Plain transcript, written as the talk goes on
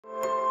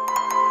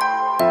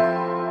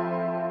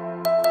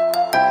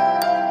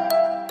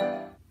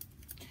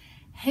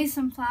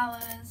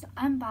Sunflowers,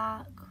 I'm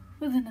back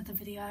with another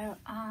video,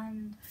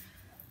 and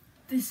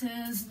this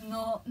is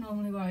not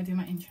normally where I do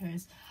my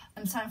intros.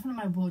 I'm sat in front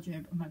of my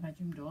wardrobe and my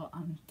bedroom door,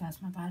 and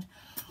there's my bed,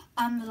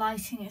 and the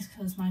lighting is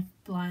because my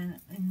blind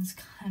is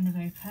kind of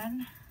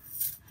open,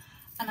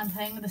 and I'm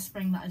playing with a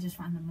spring that I just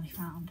randomly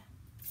found,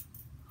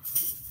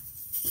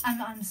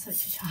 and I'm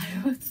such a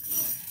child.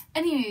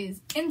 Anyways,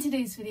 in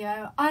today's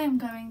video I am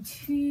going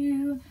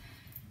to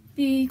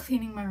be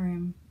cleaning my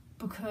room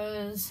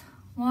because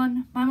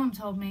one, my mum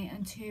told me,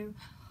 and two,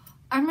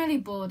 I'm really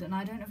bored and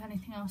I don't have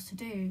anything else to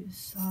do.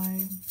 So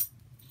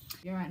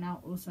yeah, right now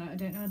also I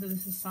don't know whether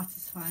this is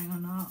satisfying or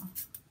not.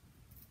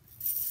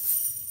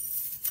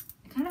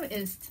 It kind of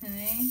is to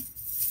me.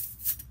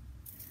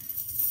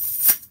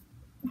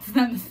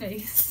 Then the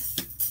face.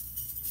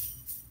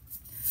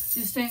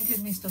 Just don't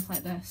give me stuff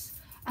like this.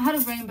 I had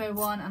a rainbow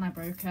one and I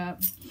broke it.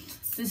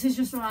 This is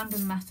just a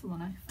random metal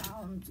one I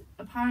found.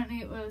 Apparently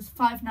it was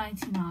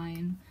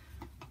 $5.99.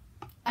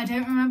 I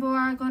don't remember where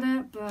I got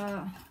it,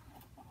 but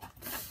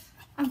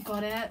I've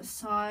got it,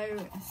 so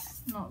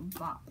it's not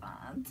that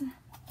bad.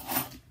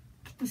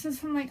 This is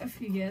from like a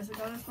few years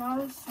ago as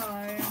well,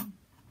 so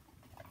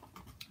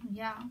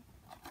yeah.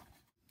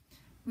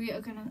 We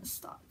are gonna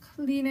start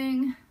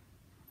cleaning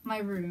my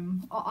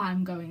room, or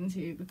I'm going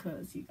to,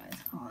 because you guys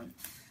can't.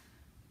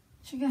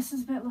 Which I guess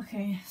is a bit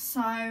lucky.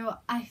 So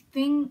I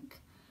think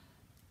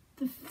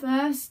the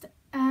first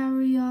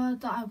area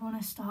that I want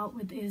to start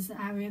with is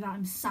the area that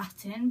I'm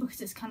sat in,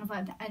 because it's kind of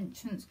like the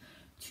entrance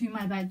to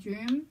my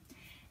bedroom.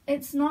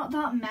 It's not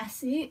that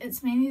messy,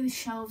 it's mainly the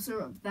shelves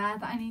are up there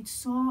that I need to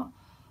sort.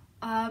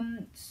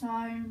 So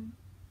I'm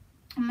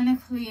gonna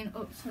clean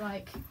up to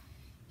like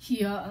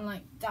here and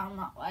like down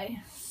that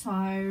way,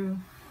 so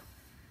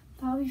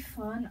that'll be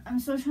fun. I'm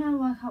still trying to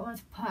work out where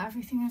to put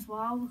everything as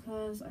well,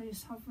 because I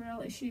just have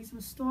real issues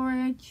with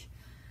storage.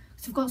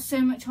 So I've got so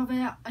much of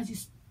it, I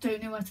just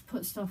don't know where to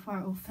put stuff where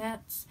it all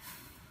fits.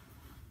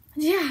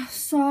 Yeah,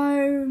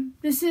 so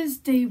this is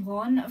day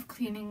one of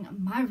cleaning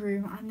my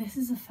room, and this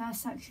is the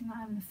first section that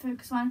I'm going to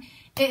focus on.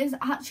 It is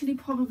actually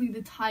probably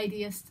the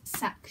tidiest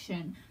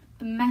section.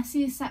 The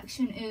messiest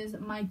section is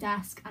my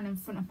desk and in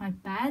front of my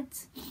bed,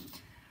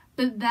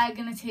 but they're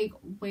going to take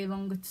way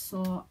longer to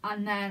sort.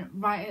 And then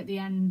right at the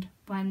end,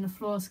 when the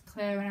floor's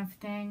clear and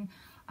everything,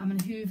 I'm going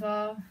to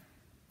hoover.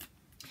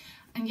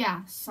 And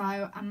yeah, so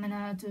I'm going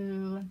to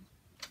do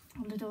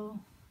a little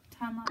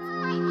time lapse.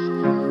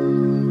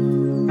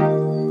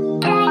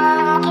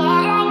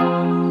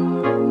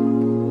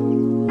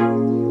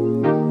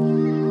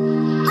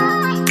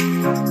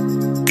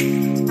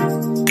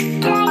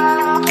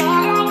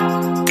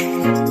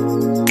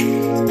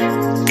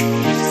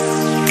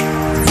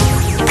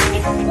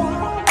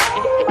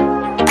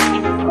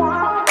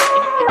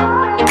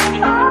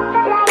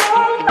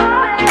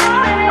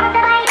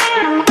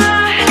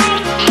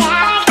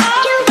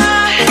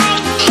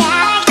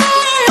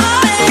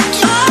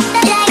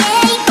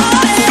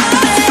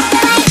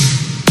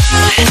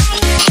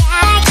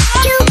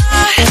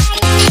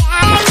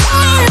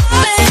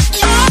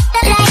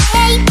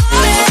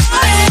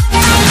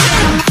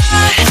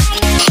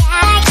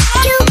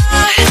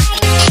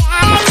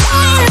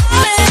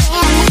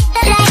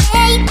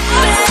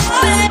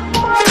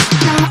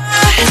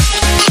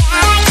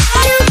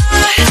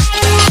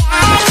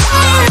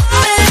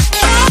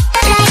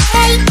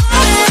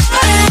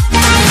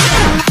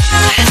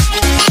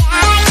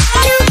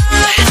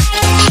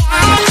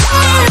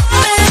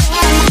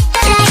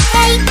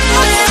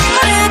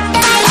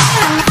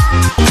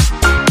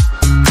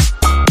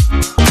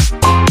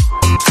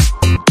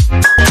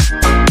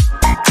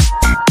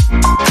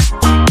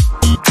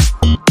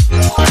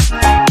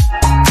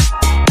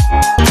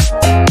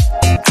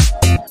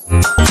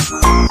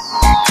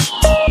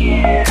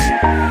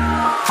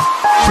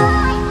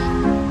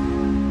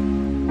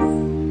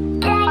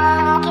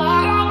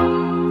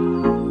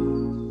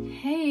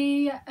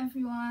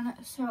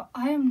 So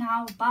I am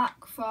now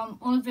back from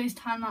all of those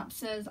time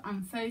lapses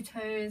and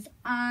photos,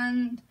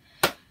 and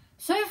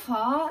so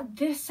far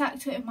this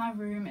sector of my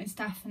room is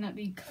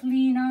definitely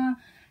cleaner.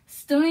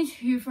 Still need to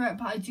hoover it,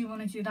 but I do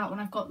want to do that when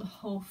I've got the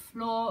whole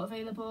floor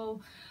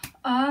available.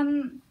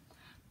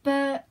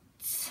 But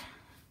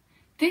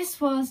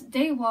this was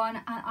day one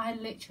and I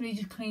literally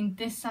just cleaned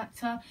this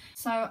sector.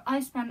 So I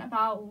spent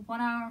about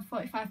 1 hour and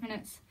 45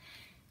 minutes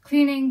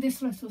cleaning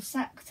this little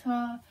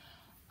sector.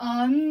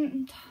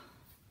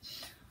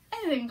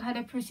 I think I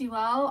did pretty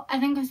well. I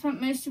think I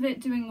spent most of it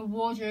doing the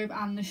wardrobe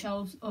and the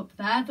shelves up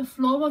there. The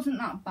floor wasn't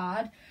that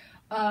bad,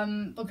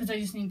 because I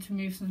just need to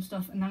move some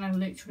stuff, and then I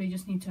literally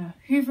just need to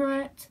hoover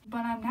it.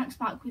 When I'm next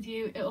back with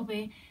you, it'll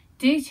be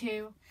day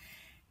two.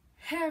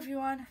 Hey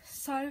everyone,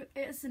 so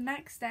it's the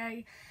next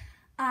day,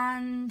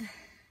 and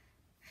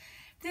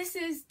this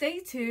is day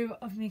two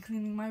of me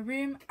cleaning my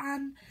room,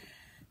 and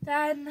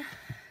then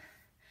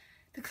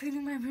the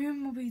cleaning my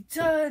room will be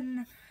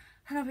done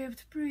and I'll be able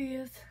to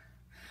breathe.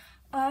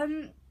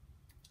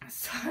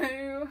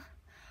 So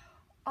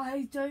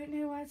I don't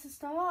know where to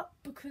start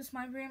because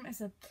my room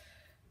is a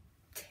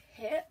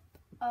tip.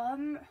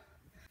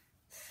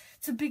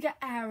 it's a bigger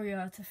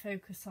area to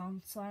focus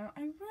on, so I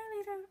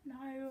really don't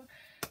know.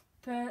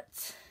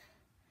 But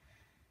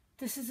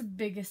this is a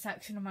bigger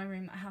section of my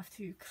room that I have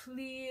to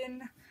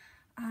clean,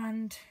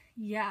 and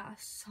yeah,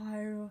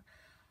 so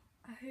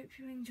I hope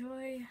you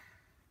enjoy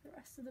the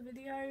rest of the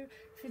video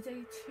for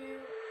day 2.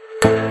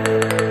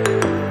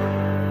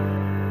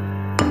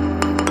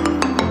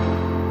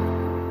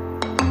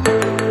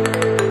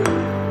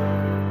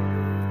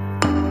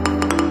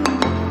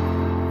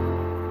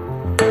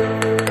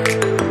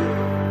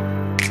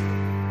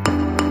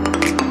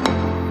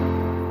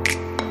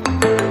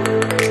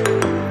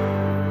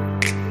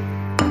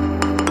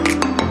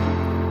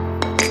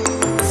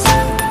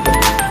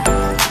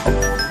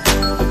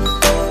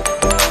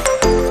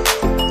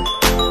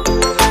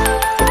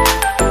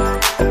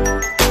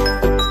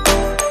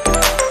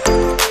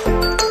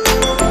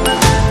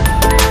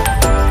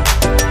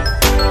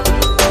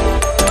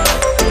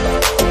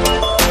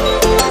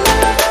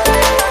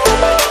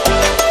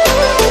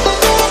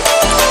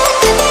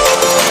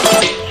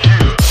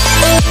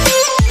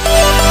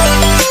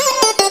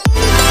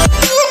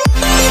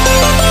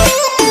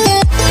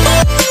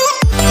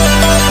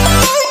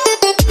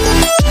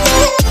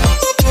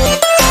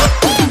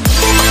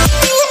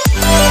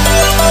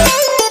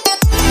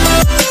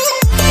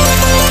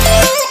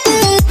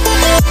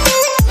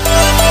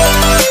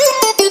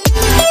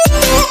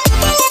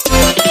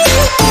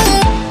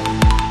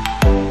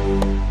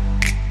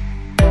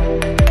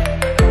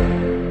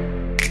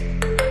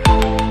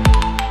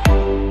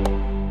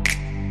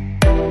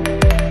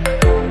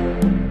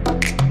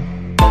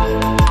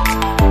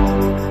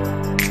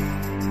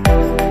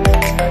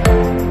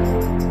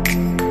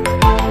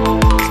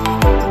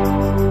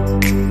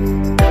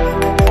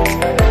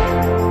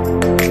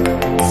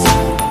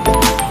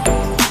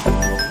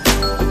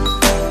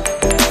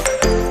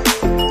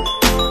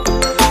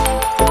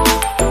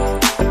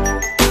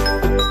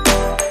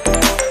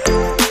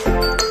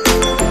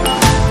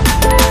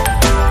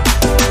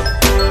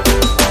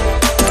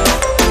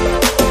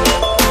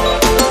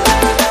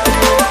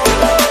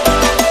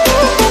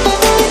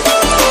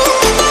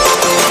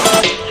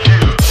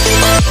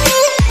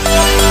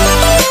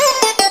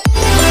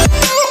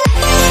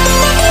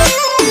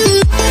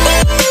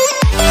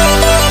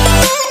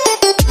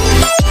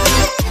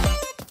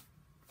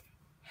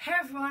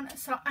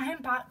 So I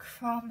am back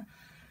from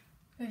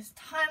those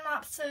time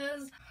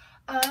lapses,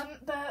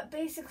 but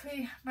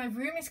basically my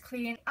room is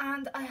clean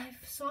and I have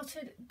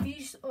sorted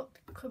these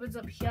cupboards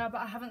up here,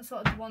 but I haven't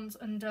sorted the ones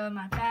under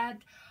my bed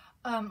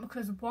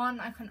because 1,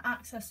 I couldn't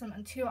access them,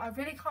 and 2, I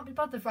really can't be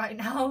bothered right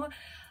now.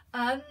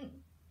 But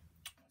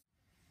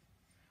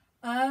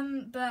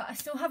I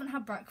still haven't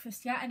had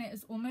breakfast yet, and it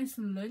is almost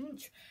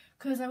lunch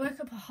because I woke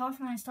up at 9:30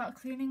 and started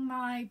cleaning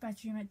my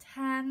bedroom at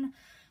 10,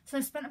 so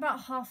I spent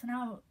about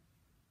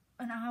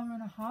an hour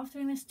and a half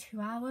doing this,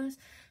 2 hours,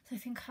 so I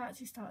think I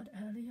actually started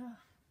earlier.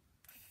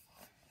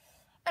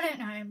 I don't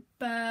know,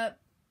 but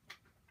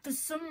for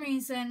some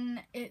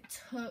reason it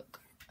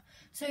took,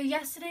 so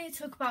yesterday it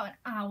took about an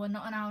hour,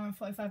 not an hour and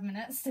 45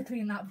 minutes to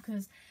clean that,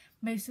 because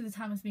most of the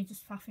time was me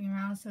just faffing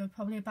around, so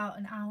probably about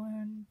an hour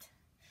and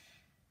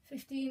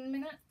 15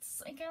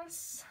 minutes, I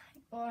guess,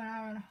 or an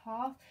hour and a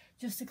half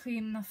just to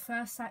clean the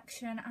first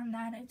section, and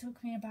then it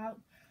took me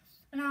about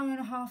an hour and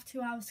a half,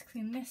 2 hours to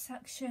clean this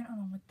section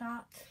along with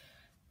that.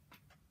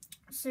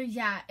 So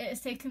yeah, it has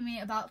taken me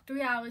about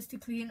 3 hours to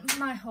clean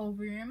my whole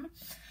room,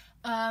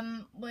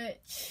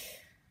 which,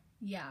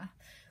 yeah,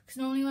 because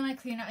normally when I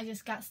clean it I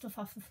just get stuff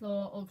off the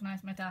floor,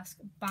 organise my desk,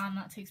 bam,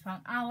 that takes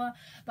about an hour.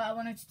 But I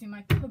wanted to do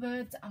my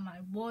cupboards and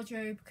my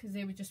wardrobe because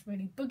they were just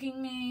really bugging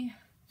me,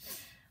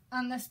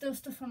 and there's still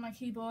stuff on my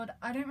keyboard.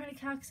 I don't really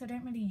care because I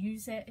don't really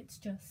use it, it's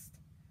just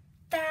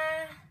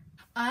there.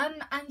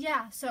 And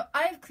yeah, so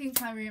I've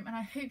cleaned my room and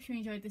I hope you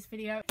enjoyed this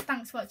video.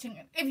 Thanks for watching,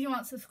 and if you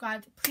aren't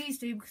subscribed, please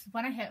do, because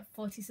when I hit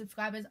 40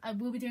 subscribers I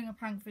will be doing a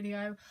prank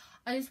video.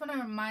 I just want to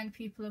remind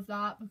people of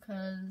that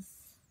because,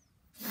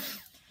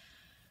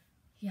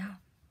 yeah.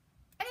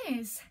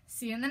 Anyways,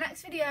 see you in the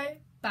next video.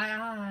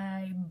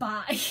 Bye.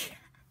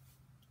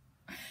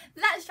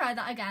 Let's try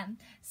that again.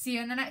 See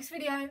you in the next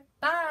video.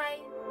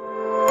 Bye.